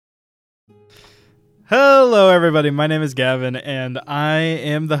Hello, everybody. My name is Gavin, and I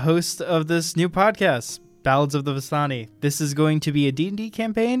am the host of this new podcast, Ballads of the Vistani. This is going to be a D&D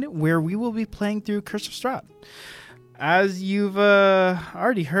campaign where we will be playing through Curse of Strahd. As you've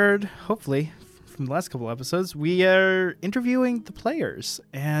already heard, hopefully, from the last couple episodes, we are interviewing the players.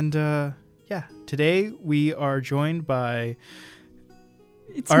 And, today we are joined by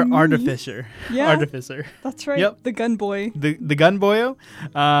our me. Artificer. Yeah, Artificer. that's right. Yep. The gun boy. The gun boyo.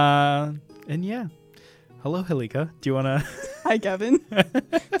 And yeah. Hello, Hilika. Do you want to... Hi, Gavin.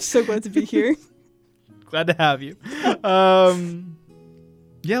 So glad to be here. Glad to have you.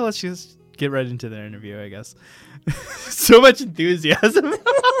 Let's just get right into the interview, I guess. So much enthusiasm.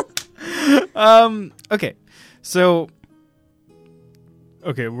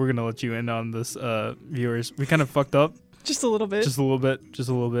 Okay, we're going to let you in on this, viewers. We kind of fucked up. Just a little bit. Just a little bit.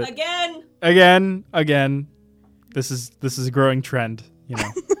 Again. This is a growing trend, you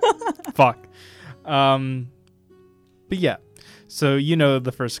know. Fuck. But yeah, so you know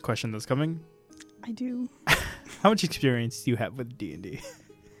the first question that's coming. I do. How much experience do you have with D&D?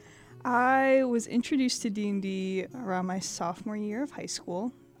 I was introduced to D&D around my sophomore year of high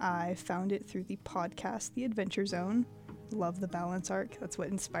school. I found it through the podcast, The Adventure Zone. Love the balance arc. That's what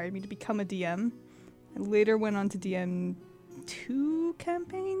inspired me to become a DM. I later went on to DM 2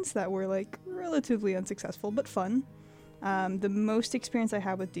 campaigns that were like relatively unsuccessful, but fun. The most experience I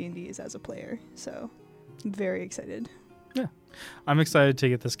have with D&D is as a player, so I'm very excited. Yeah, I'm excited to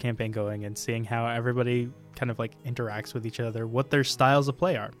get this campaign going and seeing how everybody kind of like interacts with each other, what their styles of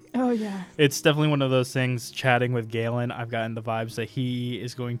play are. Oh, yeah. It's definitely one of those things. Chatting with Galen, I've gotten the vibes that he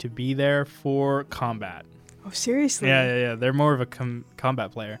is going to be there for combat. Oh, seriously? Yeah. They're more of a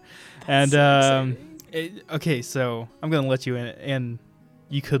combat player. That's so exciting. Okay, so I'm going to let you in, and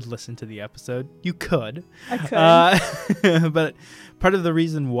you could listen to the episode. You could. I could. But part of the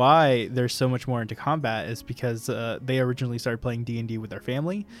reason why they're so much more into combat is because they originally started playing D&D with their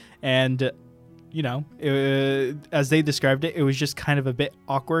family. And, you know, as they described it, it was just kind of a bit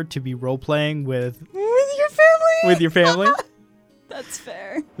awkward to be role-playing with your family? With your family. That's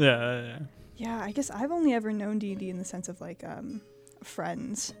fair. Yeah. Yeah, I guess I've only ever known D&D in the sense of, like,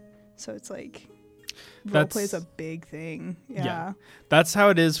 friends. So it's like... Roleplay is a big thing. Yeah. That's how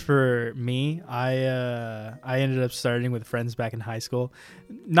it is for me. I ended up starting with friends back in high school.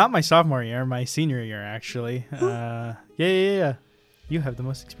 Not my sophomore year, my senior year, actually. Yeah. You have the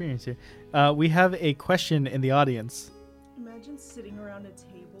most experience here. We have a question in the audience. Imagine sitting around a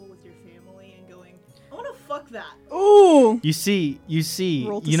table with your family and going, I want to fuck that. Ooh! You see,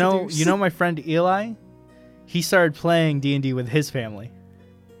 Roll to you seduce. know my friend Eli? He started playing D&D with his family.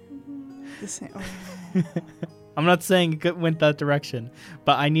 I'm not saying it went that direction,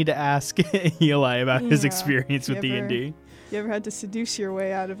 but I need to ask Eli about his experience with D&D. You ever had to seduce your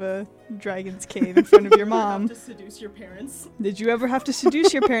way out of a dragon's cave in front of your mom? To seduce your parents. Did you ever have to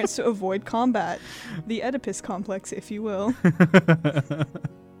seduce your parents to avoid combat? The Oedipus complex, if you will.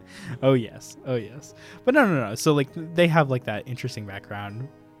 Oh yes. But no. So like they have like that interesting background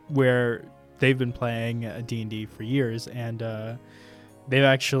where they've been playing D&D for years, and they've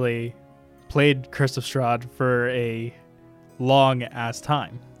actually played Curse of Strahd for a long ass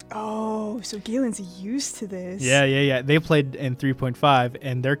time. Oh, so Galen's used to this. Yeah. They played in 3.5,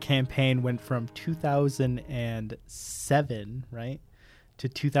 and their campaign went from 2007, right, to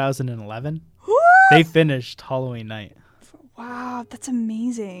 2011. What? They finished Halloween night. Wow, that's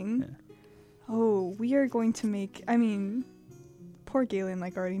amazing. Yeah. Oh, we are going to make... I mean, poor Galen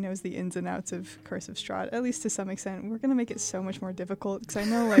like already knows the ins and outs of Curse of Strahd, at least to some extent. We're going to make it so much more difficult, because I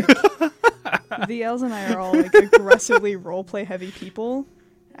know like... The Els and I are all like aggressively roleplay heavy people,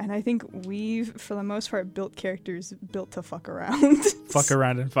 and I think we've, for the most part, built characters built to fuck around. Fuck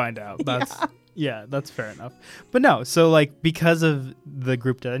around and find out. That's fair enough. But no, so like because of the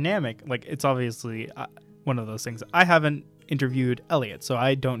group dynamic, like it's obviously one of those things. I haven't interviewed Elliot, so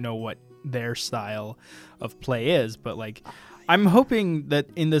I don't know what their style of play is, but like I'm hoping that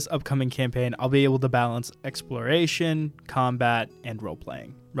in this upcoming campaign I'll be able to balance exploration, combat, and role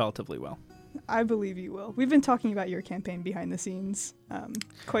playing relatively well. I believe you will. We've been talking about your campaign behind the scenes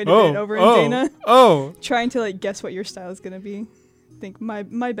quite a bit over in Dana. Trying to like guess what your style is going to be. I think my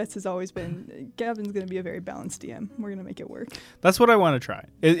bets has always been Gavin's going to be a very balanced DM. We're going to make it work. That's what I want to try.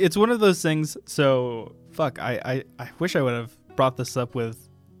 It's one of those things. So fuck, I wish I would have brought this up with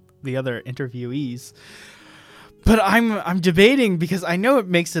the other interviewees. But I'm debating because I know it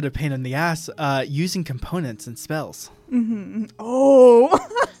makes it a pain in the ass using components and spells. Mm-hmm. Oh.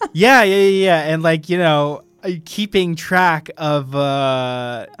 Yeah. And like, you know, keeping track of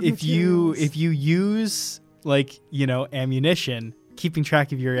if you use like, you know, ammunition, keeping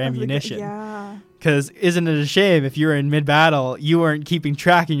track of your ammunition. Yeah. Because isn't it a shame if you're in mid-battle, you weren't keeping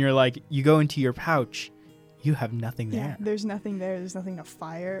track and you're like, you go into your pouch, you have nothing there. Yeah, there's nothing there. There's nothing to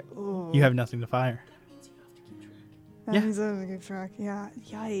fire. Ooh. You have nothing to fire. That Yeah. means I have to keep track. Yeah,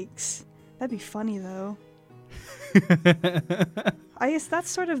 yikes. That'd be funny, though. I guess that's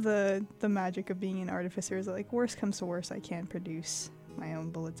sort of the magic of being an artificer is that, like, worst comes to worst, I can produce my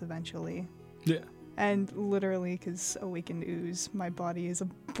own bullets eventually. Yeah. And literally, because Awakened Ooze, my body is a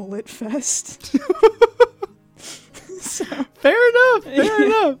bullet fest. So, Fair enough. Fair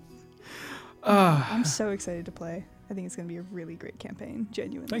enough. I'm so excited to play. I think it's going to be a really great campaign,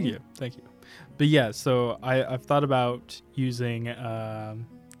 genuinely. Thank you. But yeah, so I've thought about using,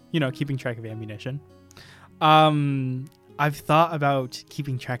 keeping track of ammunition. I've thought about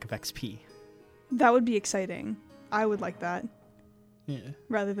keeping track of XP. That would be exciting. I would like that. Yeah.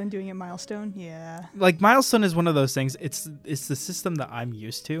 Rather than doing it milestone. Yeah. Like milestone is one of those things. It's the system that I'm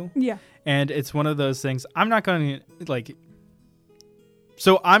used to, Yeah. and it's one of those things. I'm not going to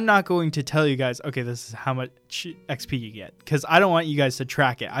So I'm not going to tell you guys, okay, this is how much XP you get, because I don't want you guys to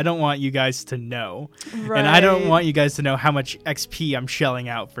track it. I don't want you guys to know, Right. and I don't want you guys to know how much XP I'm shelling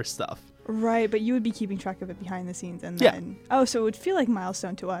out for stuff. Right, but you would be keeping track of it behind the scenes, and Yeah. then so it would feel like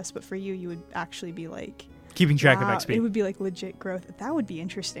milestone to us, but for you, you would actually be like Keeping track wow, of XP. It would be like legit growth. That would be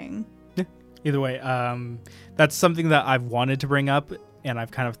interesting. Either way, that's something that I've wanted to bring up and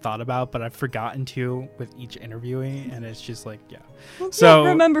I've kind of thought about, but I've forgotten to with each interviewing, and it's just like, yeah. Well, So- yeah,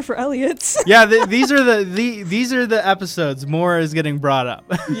 remember for Elliot's. Yeah, these are the episodes. More is getting brought up.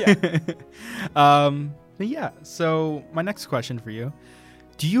 Yeah. But yeah. So my next question for you: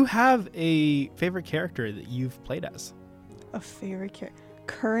 do you have a favorite character that you've played as? A favorite character.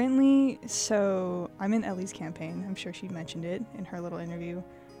 Currently, so I'm in Ellie's campaign. I'm sure she mentioned it in her little interview.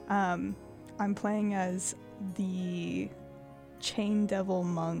 I'm playing as the Chain Devil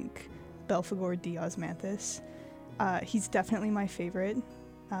Monk, Belphegor Diaz Manthus. He's definitely my favorite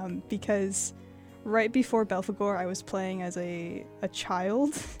because right before Belphegor, I was playing as a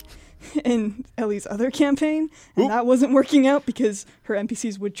child in Ellie's other campaign, and that wasn't working out because her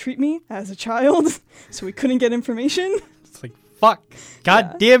NPCs would treat me as a child, so we couldn't get information. It's like, fuck,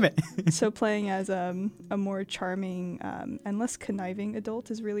 god damn it. So playing as a more charming and less conniving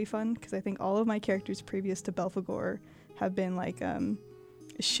adult is really fun because I think all of my characters previous to Belphegor have been like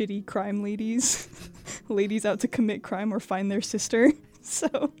shitty crime ladies, ladies out to commit crime or find their sister.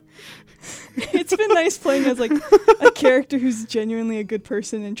 So it's been nice playing as like a character who's genuinely a good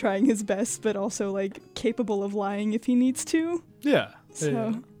person and trying his best, but also like capable of lying if he needs to. Yeah.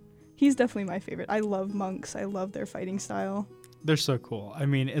 So he's definitely my favorite. I love monks. I love their fighting style. They're so cool. I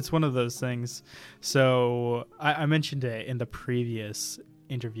mean, it's one of those things. So I mentioned it in the previous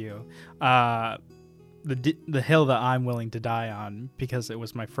interview. The hill that I'm willing to die on because it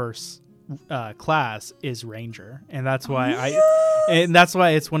was my first class is Ranger, and that's why that's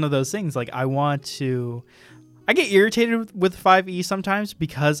why it's one of those things. Like I get irritated with 5e sometimes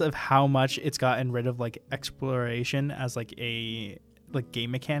because of how much it's gotten rid of like exploration as like a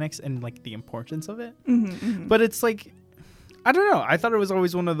game mechanics and like the importance of it. But it's like, I don't know. I thought it was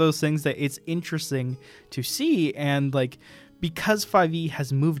always one of those things that it's interesting to see, and like because 5e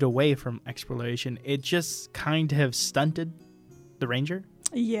has moved away from exploration, it just kind of stunted the Ranger.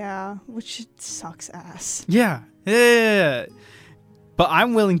 Yeah, which sucks ass. Yeah. But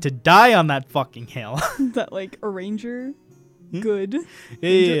I'm willing to die on that fucking hill. That like a ranger, good,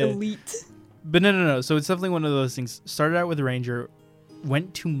 Yeah. elite. But no. So it's definitely one of those things. Started out with Ranger,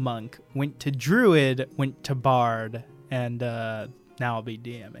 went to Monk, went to Druid, went to Bard, and now I'll be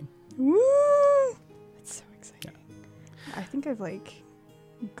DMing. Woo! That's so exciting. Yeah. I think I've like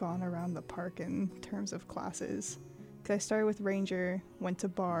gone around the park in terms of classes. Because I started with Ranger, went to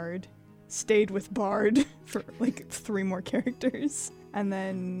Bard, stayed with Bard for like 3 more characters, and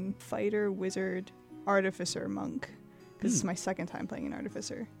then Fighter, Wizard, Artificer, Monk. Because this is my second time playing an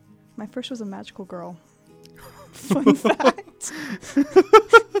Artificer. My first was a magical girl. Fun fact.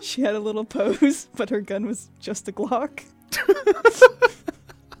 She had a little pose, but her gun was just a Glock.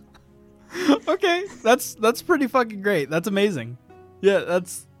 Okay, that's pretty fucking great. That's amazing. Yeah,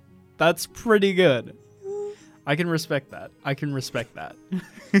 that's pretty good. I can respect that.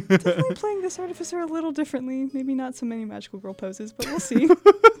 Definitely playing this Artificer a little differently. Maybe not so many magical girl poses, but we'll see.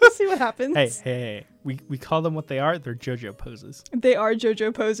 We'll see what happens. Hey. We call them what they are. They're JoJo poses. They are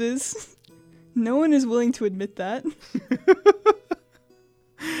JoJo poses. No one is willing to admit that.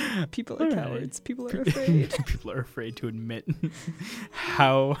 People are cowards. People are afraid. People are afraid to admit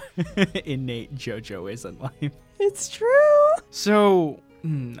how innate JoJo is in life. It's true. So,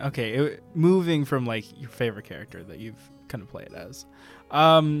 okay, moving from like your favorite character that you've kind of play it as.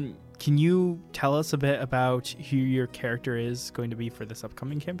 Can you tell us a bit about who your character is going to be for this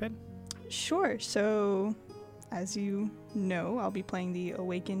upcoming campaign? Sure. So, as you know, I'll be playing the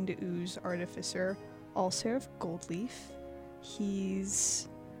Awakened Ooze Artificer, Allseraph Goldleaf. He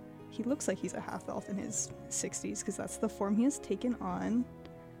looks like he's a half-elf in his 60s because that's the form he has taken on.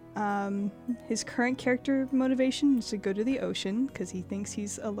 His current character motivation is to go to the ocean because he thinks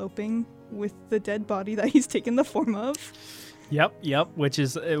he's eloping with the dead body that he's taken the form of. Yep. Which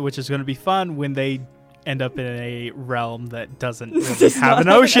is going to be fun when they end up in a realm that doesn't really have an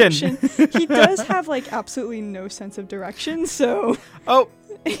ocean. He does have like absolutely no sense of direction, so Oh,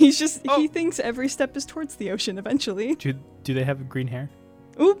 he thinks every step is towards the ocean eventually. do they have green hair?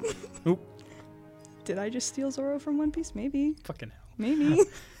 Oop. Oop. Did I just steal Zoro from One Piece? Maybe. Fucking hell. Maybe.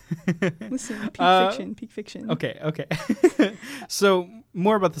 Listen, peak fiction. Okay. So,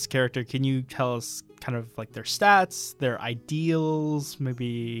 more about this character. Can you tell us kind of like their stats, their ideals,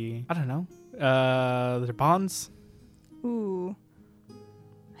 maybe, I don't know, their bonds? Ooh.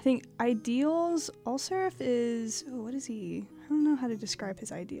 I think ideals, Allseraph is... Ooh, what is he? I don't know how to describe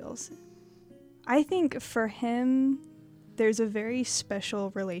his ideals. I think for him, there's a very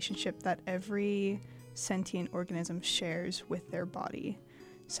special relationship that every sentient organism shares with their body.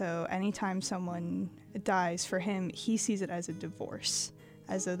 So anytime someone dies, for him, he sees it as a divorce,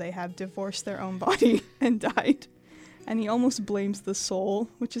 as though they have divorced their own body and died. And he almost blames the soul,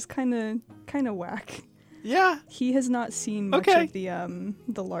 which is kind of whack. Yeah. He has not seen much of the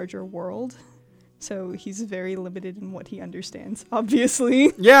larger world, so he's very limited in what he understands,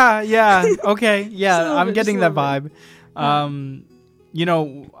 obviously. Yeah. Okay. Yeah, I'm bit, getting just a that little vibe. You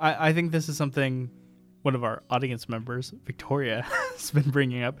know, I think this is something one of our audience members, Victoria, has been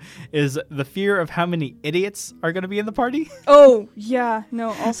bringing up, is the fear of how many idiots are going to be in the party. Oh, yeah.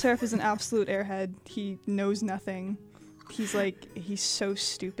 No, Allseraph is an absolute airhead. He knows nothing. He's so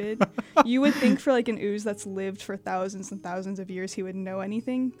stupid. You would think for like an ooze that's lived for thousands and thousands of years he would know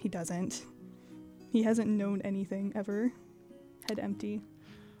anything. He doesn't. He hasn't known anything ever. Head empty.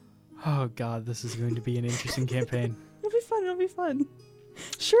 Oh, God, this is going to be an interesting campaign. It'll be fun.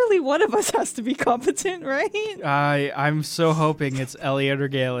 Surely one of us has to be competent, right? I'm so hoping it's Elliot or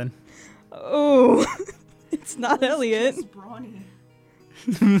Galen. Oh, it's not Elliot. Just brawny.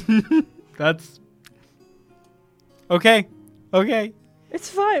 That's... Okay. It's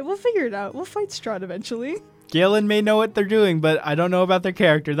fine. We'll figure it out. We'll fight Strahd eventually. Galen may know what they're doing, but I don't know about their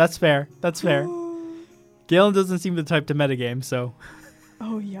character. That's fair. Galen doesn't seem the type to metagame, so...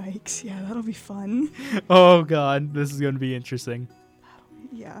 Oh, yikes. Yeah, that'll be fun. Oh, God. This is going to be interesting.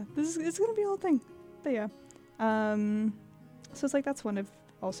 Yeah, it's going to be a whole thing. But yeah. So it's like that's one of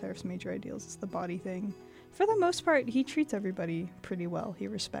Allseraph's major ideals, is the body thing. For the most part, he treats everybody pretty well. He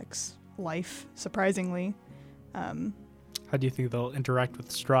respects life, surprisingly. How do you think they'll interact with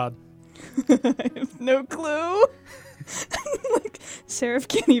Strahd? I have no clue. Like, Seraph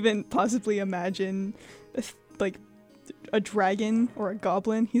can't even possibly imagine, like, a dragon or a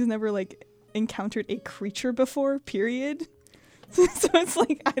goblin. He's never, like, encountered a creature before, period. So it's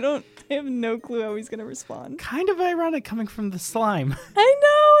like, I have no clue how he's going to respond. Kind of ironic coming from the slime. I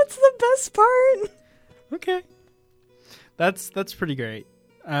know, it's the best part. Okay. That's pretty great.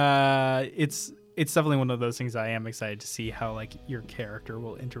 It's definitely one of those things I am excited to see how, like, your character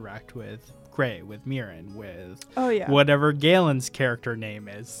will interact with Gray, with Mirren, with whatever Galen's character name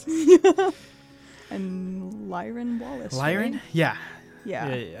is. And Lyron Wallace. Lyron? Right? Yeah.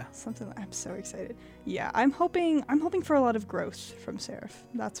 Yeah. Something I'm so excited. Yeah, I'm hoping for a lot of growth from Seraph.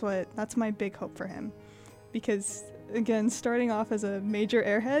 That's my big hope for him. Because again, starting off as a major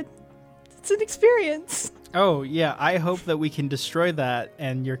airhead, it's an experience. Oh, yeah, I hope that we can destroy that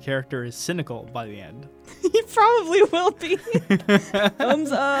and your character is cynical by the end. He probably will be.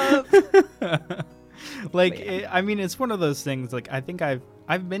 Thumbs up. Like, yeah. I mean, it's one of those things, like, I think I've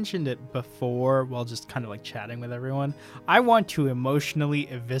mentioned it before while just kind of, like, chatting with everyone. I want to emotionally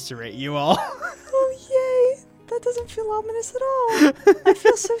eviscerate you all. Oh, yay. That doesn't feel ominous at all. I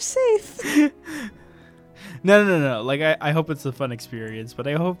feel so safe. No. Like, I hope it's a fun experience, but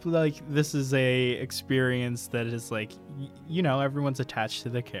I hope, like, this is a experience that is, like, you know, everyone's attached to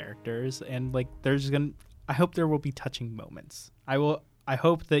the characters, and, like, I hope there will be touching moments. I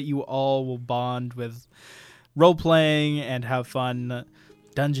hope that you all will bond with role-playing and have fun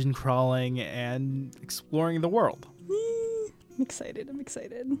dungeon crawling and exploring the world. I'm excited.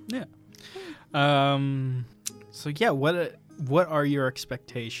 Yeah. So, yeah, what are your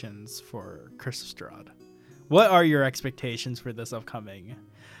expectations for Curse of Strahd? What are your expectations for this upcoming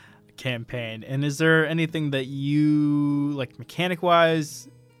campaign? And is there anything that you, like, mechanic-wise,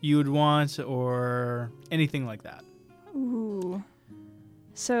 you would want, or anything like that? Ooh.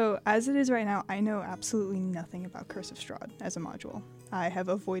 So, as it is right now, I know absolutely nothing about Curse of Strahd as a module. I have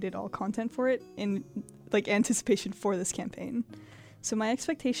avoided all content for it in anticipation for this campaign. So my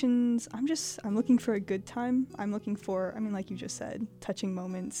expectations, I'm looking for a good time. I'm looking for, like you just said, touching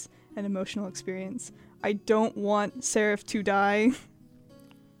moments and emotional experience. I don't want Seraph to die.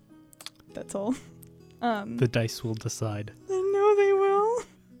 That's all. The dice will decide. I know they will.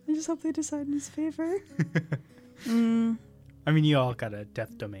 I just hope they decide in his favor. You all got a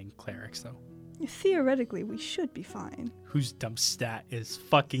Death Domain cleric, so. Theoretically, we should be fine. Whose dump stat is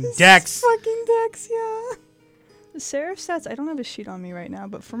fucking Dex? Fucking Dex, yeah. The Seraph stats, I don't have a sheet on me right now,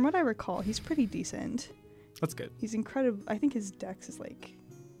 but from what I recall, he's pretty decent. That's good. He's incredible. I think his Dex is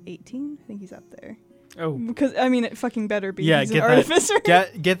 18. I think he's up there. Oh. Because, it fucking better be. Yeah, he's an artificer.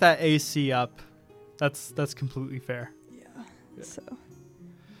 Get that AC up. That's completely fair. Yeah. So, I'm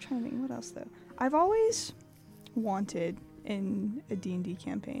trying to think, what else, though? I've always wanted, in a D&D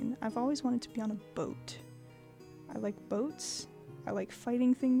campaign, I've always wanted to be on a boat. I like boats. I like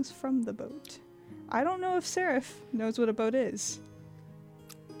fighting things from the boat. I don't know if Seraph knows what a boat is.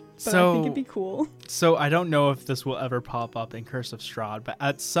 But I think it'd be cool. So I don't know if this will ever pop up in Curse of Strahd, but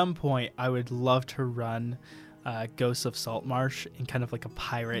at some point I would love to run Ghosts of Saltmarsh in kind of like a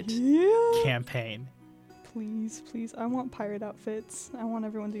pirate campaign. Please. I want pirate outfits. I want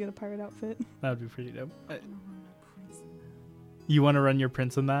everyone to get a pirate outfit. That would be pretty dope. You want to run your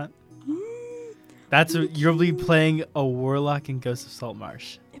prince in that? You'll be playing a warlock in Ghosts of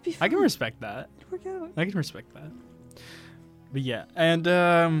Saltmarsh. It'd be fun. I can respect that. It'd work out. I can respect that. But yeah, and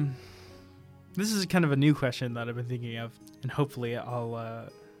this is kind of a new question that I've been thinking of, and hopefully I'll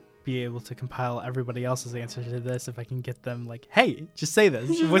be able to compile everybody else's answer to this if I can get them hey, just say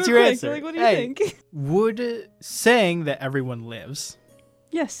this. What's your answer? What do you think? Would saying that everyone lives...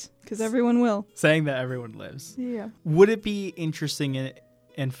 Yes, because everyone will. Saying that everyone lives. Yeah. Would it be interesting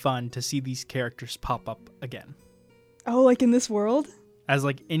and fun to see these characters pop up again? Oh, in this world? As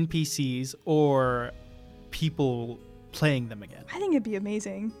NPCs or people playing them again. I think it'd be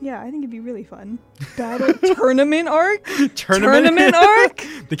amazing. Yeah, I think it'd be really fun. Battle tournament arc? Tournament arc?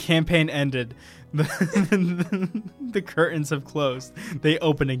 The campaign ended. The curtains have closed. They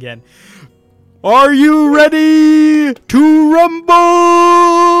open again. Are you ready to rumble?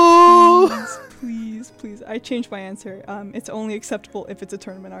 Please. I changed my answer. It's only acceptable if it's a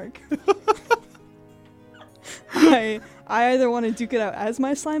tournament arc. I either want to duke it out as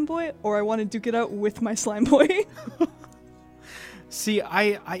my slime boy, or I want to duke it out with my slime boy. See,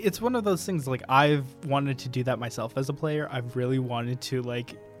 I it's one of those things, I've wanted to do that myself as a player. I've really wanted to,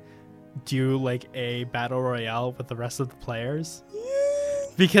 do, a battle royale with the rest of the players.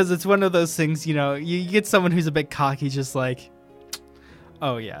 Because it's one of those things, you get someone who's a bit cocky, just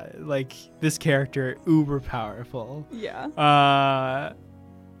oh yeah, this character, uber powerful. Yeah.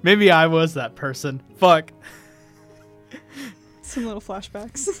 Maybe I was that person. Fuck. Some little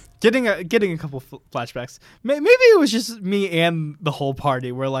flashbacks. Getting a couple flashbacks. Maybe it was just me and the whole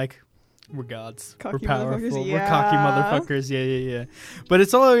party. We're we're gods. Cocky we're powerful. yeah. We're cocky motherfuckers. Yeah. But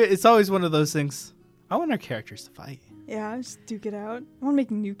it's always one of those things. I want our characters to fight. Yeah, just duke it out. I want to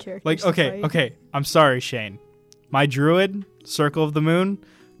make new characters. to fight. Okay. I'm sorry, Shane. My druid, Circle of the Moon,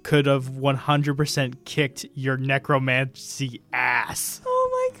 could have 100% kicked your necromancy ass.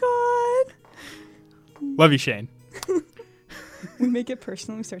 Oh my god. Love you, Shane. We make it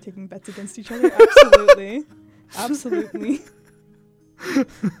personal. We start taking bets against each other. Absolutely. Absolutely.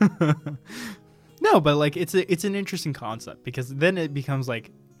 No, but it's an interesting concept, because then it becomes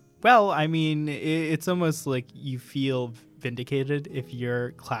it's almost you feel vindicated if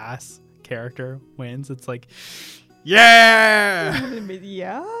your class character wins. It's yeah.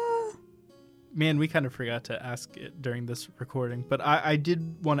 Yeah. Man, we kind of forgot to ask it during this recording, but I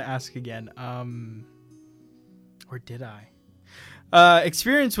did want to ask again. Or did I?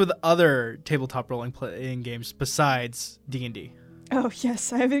 Experience with other tabletop role-playing games besides D&D. Oh,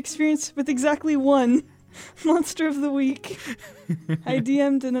 yes. I have experience with exactly one. Monster of the Week. I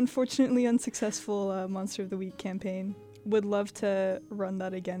DM'd an unfortunately unsuccessful Monster of the Week campaign. Would love to run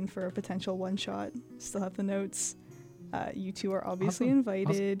that again for a potential one-shot. Still have the notes. You two are obviously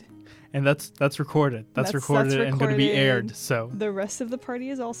invited. Awesome. And that's recorded. That's recorded and going to be aired. So the rest of the party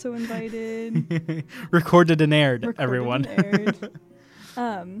is also invited. Recorded and aired, everyone. And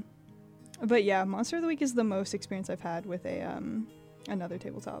aired. But yeah, Monster of the Week is the most experience I've had with another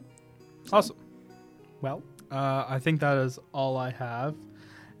tabletop. So. Awesome. Well, I think that is all I have.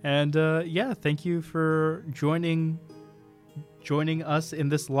 And thank you for joining us in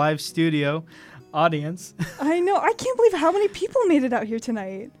this live studio. audience, I know. I can't believe how many people made it out here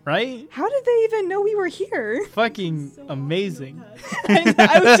tonight. right? How did they even know we were here? Fucking So amazing.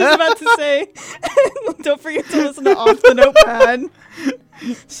 I was just about to say, don't forget to listen to Off the Notepad.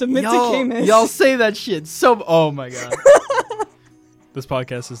 Submit to Camus. Y'all say that shit so. Oh my god. This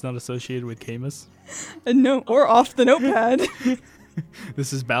podcast is not associated with Camus. No, or Off the Notepad.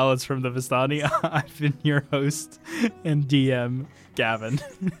 This is Ballads from the Vistani. I've been your host and DM, Gavin.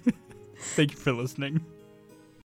 Thank you for listening.